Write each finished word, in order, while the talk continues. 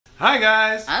Hi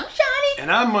guys. I'm Shani.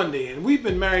 And I'm Monday, and we've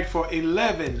been married for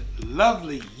 11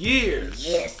 lovely years.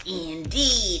 Yes,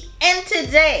 indeed. And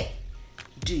today,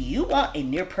 do you want a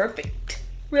near perfect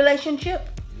relationship?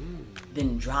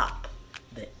 Then drop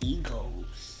the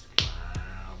egos. Wow.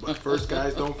 But first,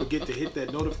 guys, don't forget to hit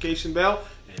that notification bell,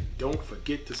 and don't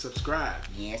forget to subscribe.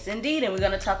 Yes, indeed. And we're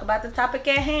going to talk about the topic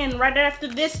at hand right after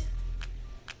this.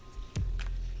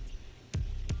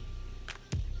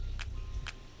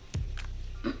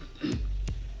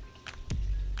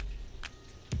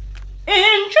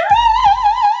 Intro!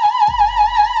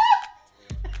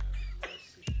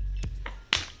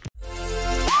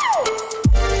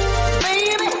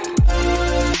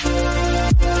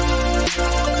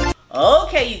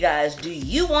 Okay, you guys, do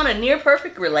you want a near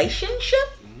perfect relationship?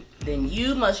 Then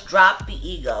you must drop the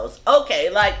egos. Okay,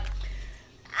 like,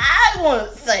 I want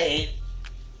to say,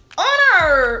 on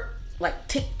our, like,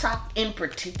 TikTok in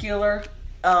particular,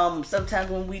 sometimes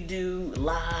when we do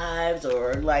lives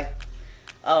or, like,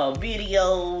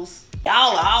 videos,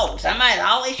 somebody's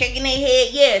always shaking their head.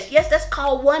 Yes, that's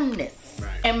called oneness.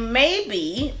 Right. And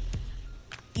maybe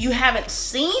you haven't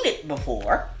seen it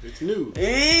before. It's new.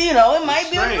 You know, it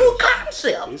might be a new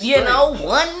concept. It's you know, strange.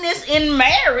 oneness in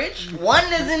marriage,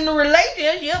 oneness in the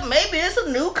relationship, maybe it's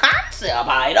a new concept.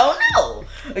 I don't know.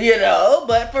 You know,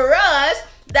 but for us,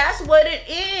 that's what it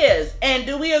is. And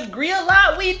do we agree a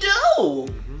lot? We do.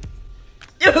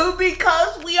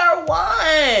 Because we are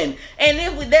one. And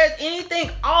if there's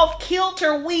anything off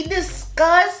kilter, we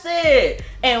discuss it.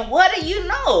 And what do you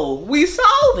know? We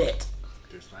solve it.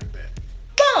 Just like that.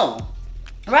 Boom.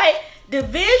 Right?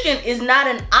 Division is not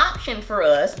an option for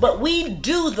us, but we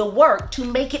do the work to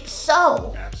make it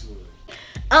so. Absolutely.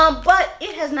 But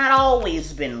it has not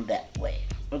always been that way.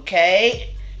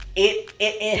 Okay?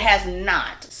 It has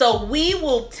not. So we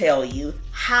will tell you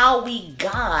how we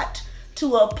got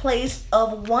to a place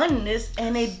of oneness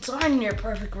and a darn near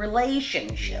perfect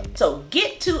relationship. So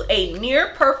get to a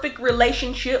near perfect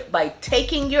relationship by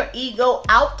taking your ego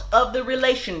out of the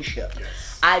relationship.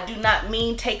 Yes. I do not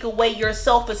mean take away your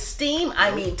self-esteem. I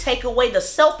mean take away the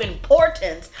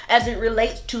self-importance as it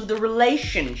relates to the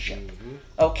relationship.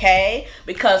 Okay?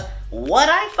 Because what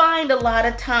I find a lot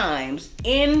of times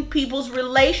in people's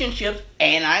relationships,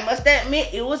 and I must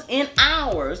admit it was in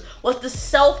ours, was the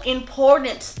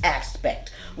self-importance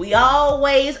aspect. We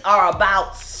always are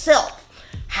about self,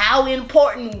 how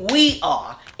important we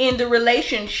are in the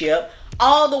relationship,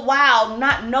 all the while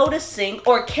not noticing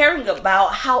or caring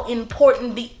about how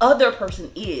important the other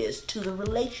person is to the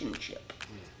relationship.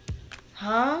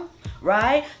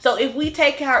 Right? So if we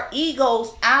take our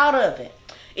egos out of it,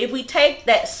 if we take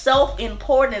that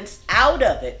self-importance out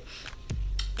of it,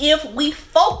 if we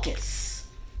focus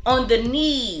on the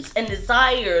needs and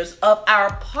desires of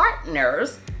our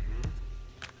partners,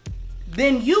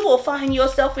 then you will find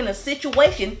yourself in a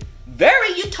situation very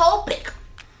utopic.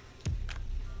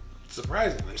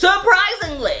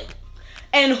 Surprisingly.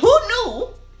 And who knew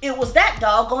it was that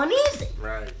doggone easy?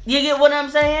 Right. You get what I'm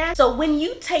saying? So when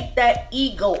you take that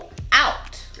ego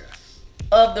out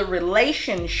of the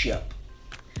relationship,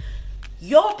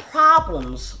 your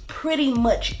problems pretty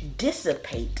much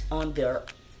dissipate on their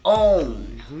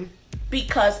own.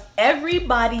 Because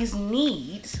everybody's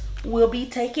needs will be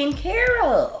taken care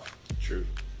of. True.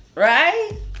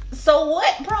 Right? So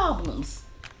what problems?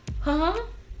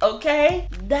 Okay?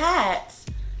 That's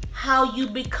how you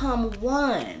become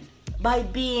one. By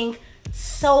being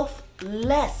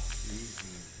selfless.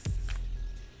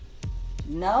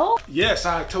 No? Yes,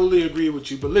 I totally agree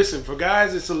with you. But listen, for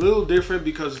guys, it's a little different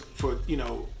because for,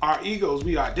 our egos,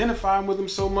 we identify with them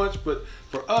so much. But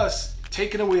for us,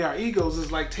 taking away our egos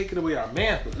is like taking away our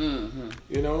manhood.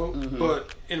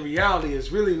 But in reality,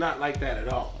 it's really not like that at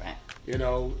all. Right.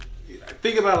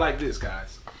 Think about it like this,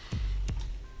 guys.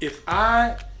 If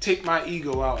I take my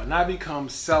ego out and I become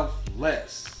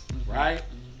selfless, right?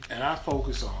 And I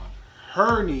focus on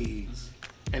her needs,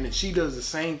 and then she does the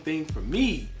same thing for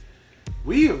me,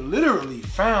 we have literally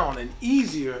found an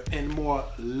easier and more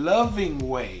loving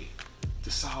way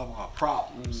to solve our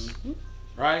problems,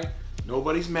 right?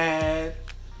 Nobody's mad,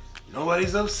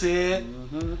 nobody's upset,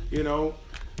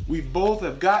 we both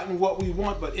have gotten what we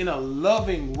want, but in a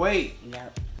loving way.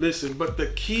 Yep. Listen, but the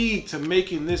key to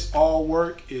making this all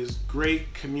work is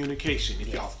great communication.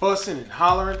 If y'all fussing and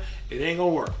hollering, it ain't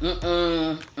gonna work.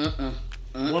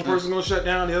 One person gonna shut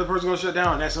down, the other person gonna shut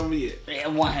down, and that's gonna be it.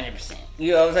 100%.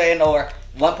 You know what I'm saying? Or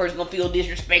one person gonna feel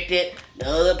disrespected, the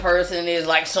other person is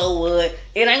like, so what?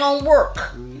 It ain't gonna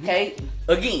work. Okay?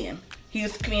 Again,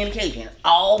 here's communication.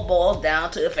 All boils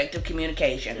down to effective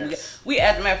communication. Yes. We,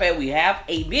 as a matter of fact, we have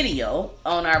a video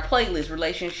on our playlist,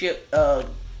 relationship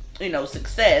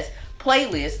success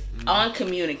playlist on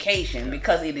communication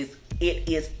because it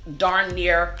is darn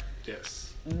near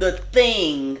Yes. the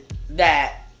thing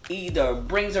that either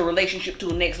brings a relationship to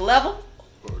the next level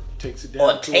Or takes it down.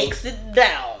 or takes it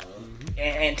down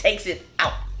and takes it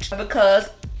out. Because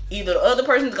either the other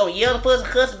person's gonna yell and fuss and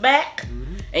cuss back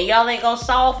and y'all ain't gonna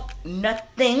solve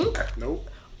nothing, Nope.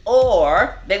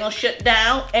 or they're gonna shut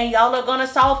down and y'all are gonna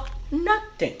solve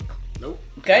nothing. Nope.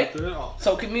 Okay? Nothing at all.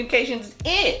 So communication is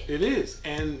it. It is.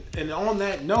 And on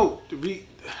that note,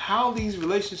 how these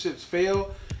relationships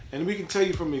fail, and we can tell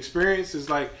you from experience, is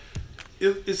like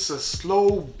it's a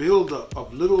slow buildup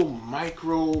of little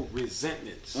micro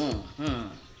resentments.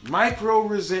 Micro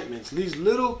resentments, these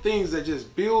little things that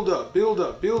just build up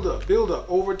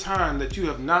over time that you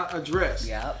have not addressed.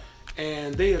 Yep.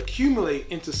 And they accumulate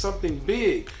into something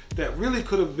big that really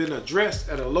could have been addressed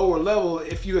at a lower level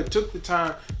if you had took the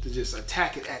time to just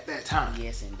attack it at that time.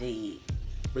 Yes, indeed.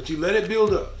 But you let it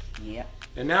build up. Yep.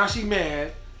 And now she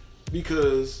mad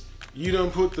because you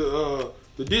done put the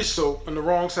dish soap on the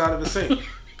wrong side of the sink.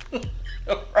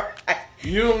 Right.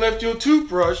 You done left your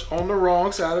toothbrush on the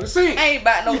wrong side of the sink. I ain't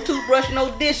about no toothbrush,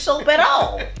 no dish soap at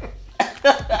all.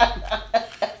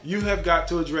 You have got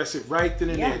to address it right then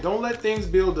and Yeah. there. Don't let things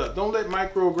build up. Don't let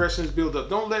microaggressions build up.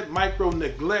 Don't let micro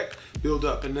neglect build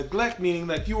up. And neglect meaning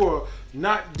like you are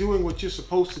not doing what you're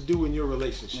supposed to do in your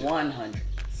relationship. 100%.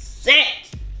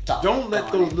 Don't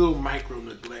let those little micro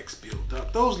neglects build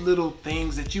up. Those little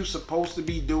things that you're supposed to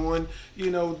be doing,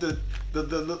 the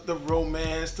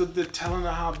romance, the telling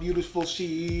her how beautiful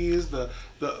she is, the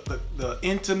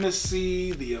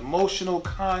intimacy, the emotional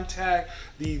contact,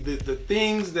 the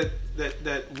things that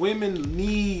women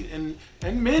need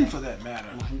and men for that matter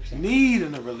 100%. need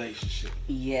in a relationship.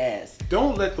 Yes.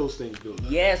 Don't let those things build up.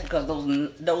 Yes, because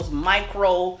those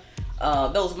micro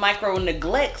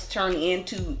neglects turn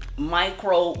into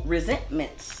micro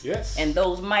resentments. Yes. And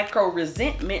those micro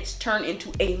resentments turn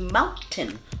into a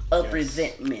mountain of Yes.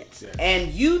 resentments. Yes.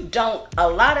 And you don't a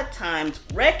lot of times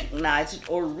recognize it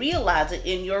or realize it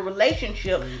in your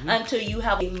relationship until you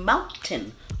have a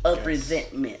mountain of Yes.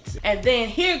 resentments. And then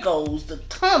here goes the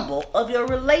tumble of your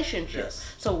relationship. Yes.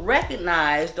 So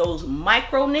recognize those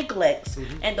micro neglects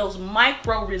and those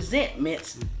micro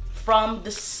resentments from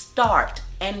the start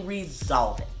and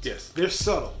resolve it. Yes, they're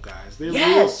subtle, guys. They're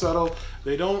Yes. real subtle.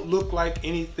 They don't look like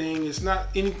anything. It's not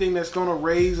anything that's going to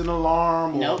raise an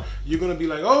alarm or Nope. you're going to be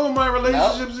like, oh, my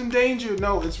relationship's in danger.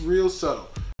 No, it's real subtle.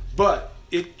 But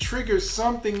it triggers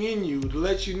something in you to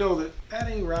let you know that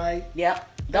ain't right. Yep.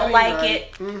 That Don't ain't like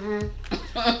right. it.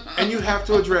 And you have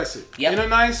to address it Yep. in a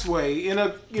nice way, in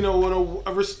a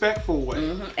respectful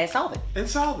way, And solve it. and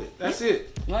solve it. That's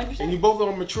it. 100%. And you both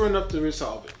are mature enough to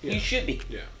resolve it. Yeah. You should be.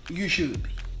 Yeah. You should be.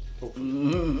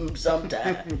 Hopefully.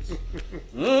 Sometimes.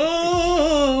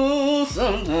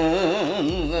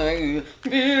 Sometimes I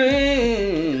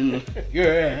feel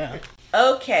yeah.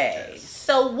 Okay.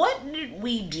 So what did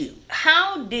we do?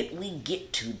 How did we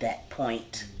get to that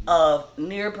point of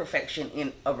near perfection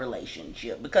in a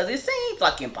relationship? Because it seems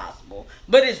like impossible,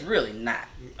 but it's really not.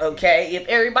 Okay? If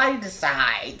everybody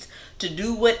decides to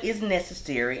do what is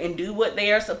necessary and do what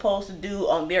they are supposed to do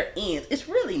on their ends, it's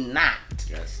really not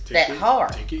Yes. that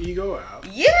hard. Take your ego out.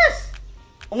 Yes.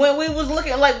 When we was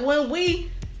looking, like when we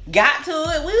got to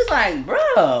it, we was like,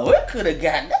 bro, we could have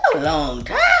gotten that a long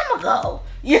time ago.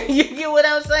 You get what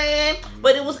I'm saying?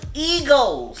 But it was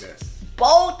egos. Yes.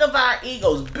 Both of our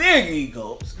egos, big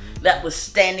egos, that was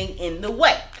standing in the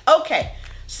way. Okay,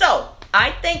 so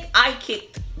I think I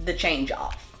kicked the change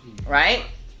off, right?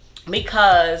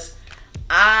 Because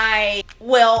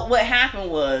what happened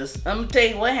was, I'm gonna tell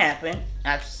you what happened.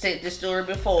 I've said this story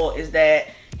before, is that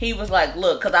he was like,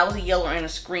 look, because I was a yeller and a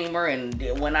screamer, and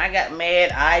when I got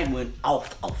mad, I went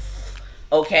off.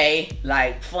 Okay?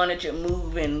 Like furniture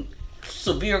moving,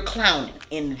 severe clowning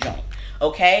in the joint.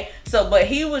 Okay? So, but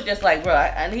he was just like, bro,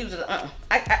 and he was just,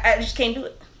 I just can't do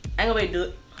it. I ain't gonna be able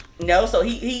to do it. So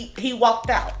he walked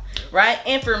out. Right?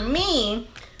 And for me,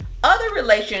 other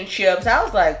relationships, I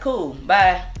was like, cool,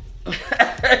 bye.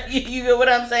 You get what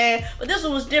I'm saying? But this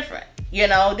one was different.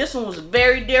 This one was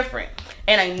very different.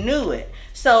 And I knew it.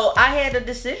 So I had a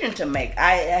decision to make.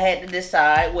 I had to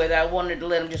decide whether I wanted to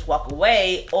let him just walk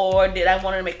away or did I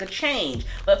want to make a change.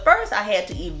 But first I had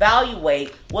to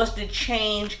evaluate, was the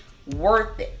change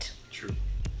worth it? True.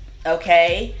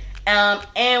 Okay?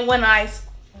 And when I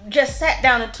just sat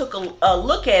down and took a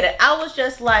look at it, I was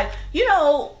just like,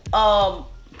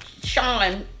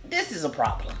 Sean, this is a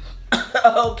problem.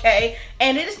 Okay?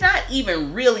 And it's not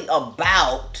even really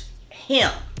about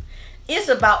him. It's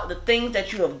about the things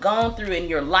that you have gone through in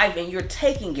your life and you're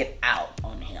taking it out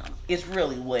on him. is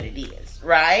really what it is,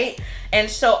 right? And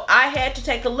so I had to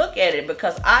take a look at it,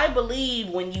 because I believe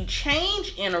when you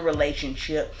change in a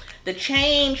relationship, the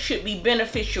change should be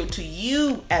beneficial to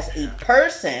you as a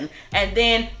person, and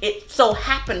then it so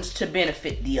happens to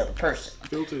benefit the other person.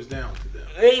 Filters down to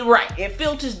them. Right. It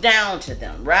filters down to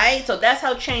them, right? So that's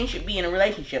how change should be in a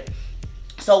relationship.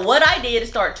 So what I did is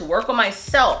start to work on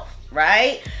myself,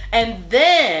 right? And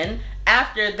then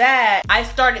after that, I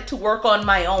started to work on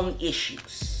my own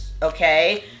issues,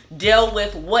 okay? Deal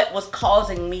with what was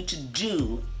causing me to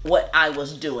do what I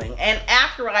was doing. And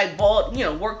after I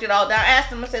worked it all down, I asked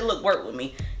him, I said, look, work with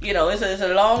me. It's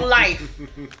a long life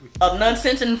of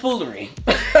nonsense and foolery.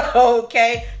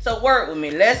 Okay? So work with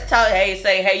me. Let's talk.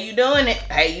 Hey, you doing it?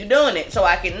 Hey, you doing it? So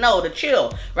I can know to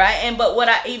chill, right? But what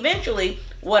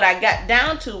I got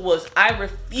down to was I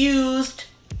refused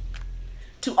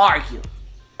to argue.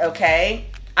 Okay?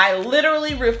 I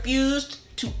literally refused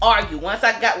to argue. Once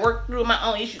I got worked through my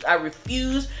own issues, I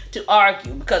refused to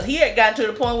argue, because he had gotten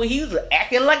to the point where he was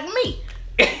acting like me.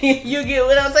 You get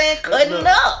what I'm saying? Cutting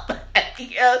up.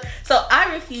 So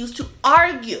I refused to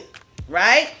argue,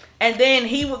 right? And then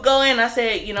he would go in. I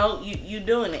said, you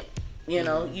doing it.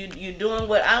 You doing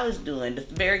what I was doing, the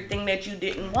very thing that you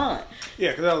didn't want.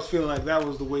 Yeah, because I was feeling like that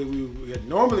was the way we had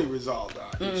normally resolved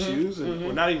our issues, and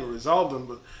well, not even resolved them,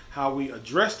 but how we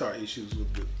addressed our issues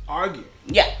with arguing.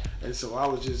 Yeah. And so I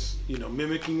was just,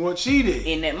 mimicking what she did.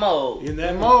 In that mode.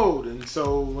 Mode. And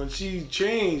so when she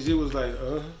changed, it was like,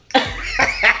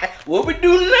 what we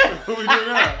do now? What we do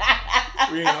now?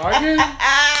 We ain't arguing?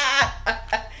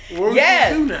 What we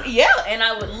do now? Yeah, and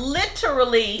I would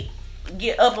literally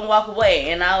get up and walk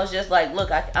away, and I was just like,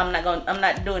 look, I'm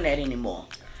not doing that anymore.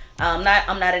 I'm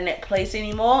not in that place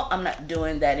anymore. I'm not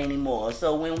doing that anymore.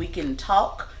 So when we can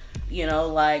talk,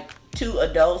 like two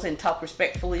adults, and talk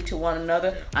respectfully to one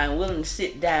another, I'm willing to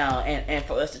sit down and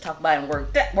for us to talk about it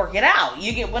and work it out.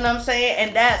 You get what I'm saying?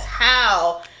 And that's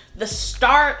how the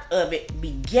start of it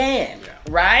began,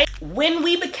 right? When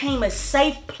we became a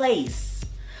safe place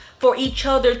for each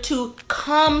other to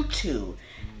come to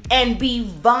and be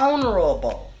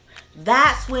vulnerable,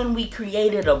 that's when we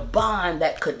created a bond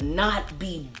that could not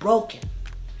be broken.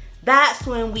 That's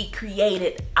when we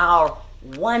created our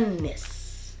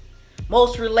oneness.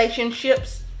 Most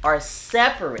relationships are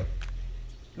separate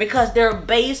because they're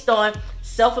based on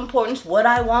self-importance, what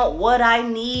I want, what I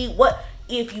need.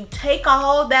 If you take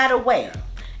all that away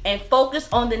and focus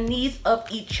on the needs of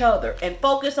each other and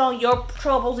focus on your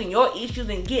troubles and your issues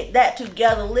and get that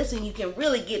together, listen, you can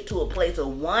really get to a place of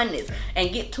oneness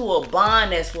and get to a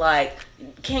bond that's like,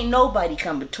 can't nobody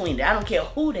come between it. I don't care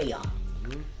who they are.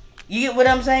 You get what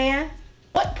I'm saying?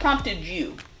 What prompted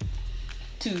you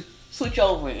to switch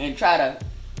over and try to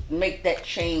make that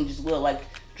change as well, like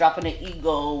dropping the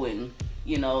ego and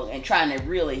and trying to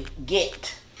really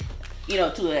get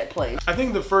to that place? I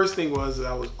think the first thing was that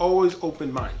I was always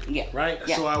open-minded. Yeah. Right?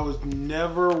 Yeah. So I was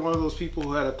never one of those people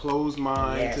who had a closed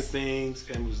mind to things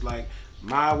and was like,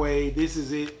 my way, this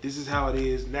is it, this is how it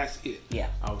is, and that's it. Yeah.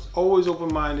 I was always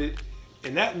open-minded,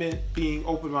 and that meant being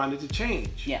open-minded to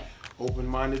change. Yeah.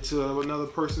 Open-minded to another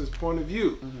person's point of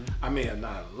view. I may have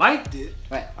not liked it.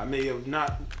 Right. I may have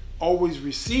not always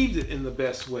received it in the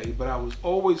best way, but I was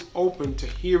always open to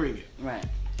hearing it. Right.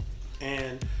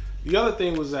 And the other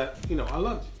thing was that, I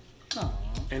loved you. Aww.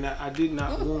 And I did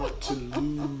not want to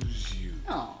lose you.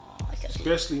 Aww.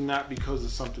 Especially not because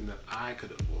of something that I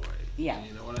could avoid. Yeah.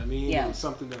 You know what I mean? Yeah. It was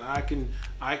something that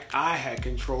I had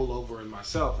control over in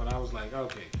myself. And I was like,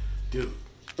 okay, dude.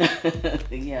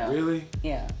 Yeah. Really?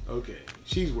 Yeah. Okay.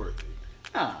 She's worth it.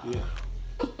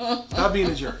 Aww. Stop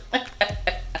being a jerk.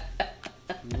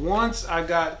 Once I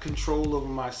got control over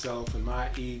myself and my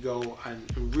ego, I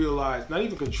realized, not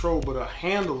even control, but a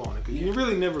handle on it. Because you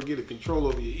really never get a control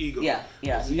over your ego. Yeah.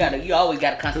 You always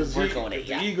got to constantly work on it.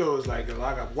 The ego is like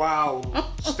a wild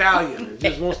stallion. It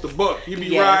just wants to buck. You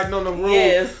be riding on the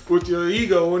road with your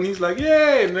ego, and he's like,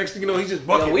 yeah. And next thing you know, he's just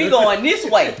bucking. No, we going this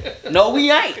way. No,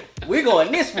 we ain't. We're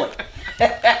going this way.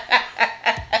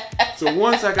 So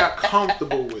once I got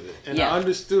comfortable with it, and I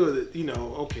understood that,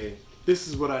 okay, this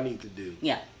is what I need to do.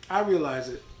 Yeah. I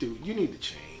realized that, dude, you need to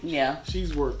change. Yeah.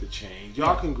 She's worth the change.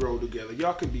 Y'all can grow together.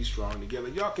 Y'all can be strong together.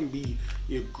 Y'all can be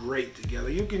great together.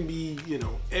 You can be,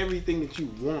 everything that you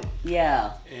want.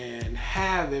 Yeah. And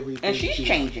have everything. And she's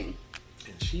changing.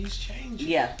 And she's changing.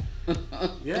 Yeah.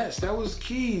 Yes, that was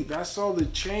key. I saw the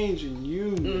change in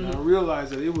you, and I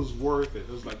realized that it was worth it.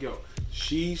 It was like, yo,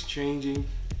 she's changing.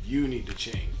 You need to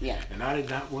change. Yeah. And I did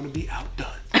not want to be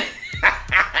outdone.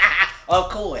 Of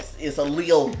course, it's a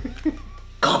real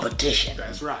competition.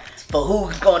 That's right. For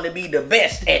who's going to be the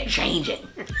best at changing.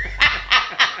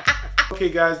 Okay,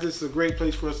 guys, this is a great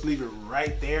place for us to leave it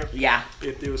right there. Yeah.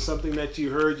 If there was something that you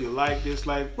heard, you like,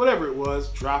 dislike, whatever it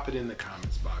was, drop it in the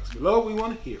comments box below. We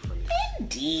want to hear from you.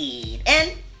 Indeed.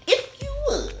 And if you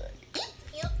would,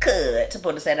 if you could,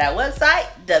 support us at our website,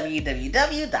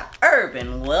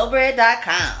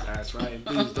 www.urbanwellbred.com. That's right. And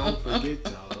please don't forget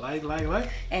to like.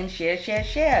 And share.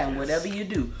 And whatever you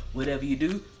do,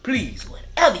 please,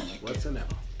 whatever you do. What's an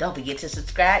apple? Don't forget to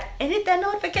subscribe and hit that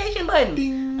notification button.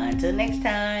 Ding. Until next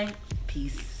time,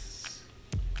 peace.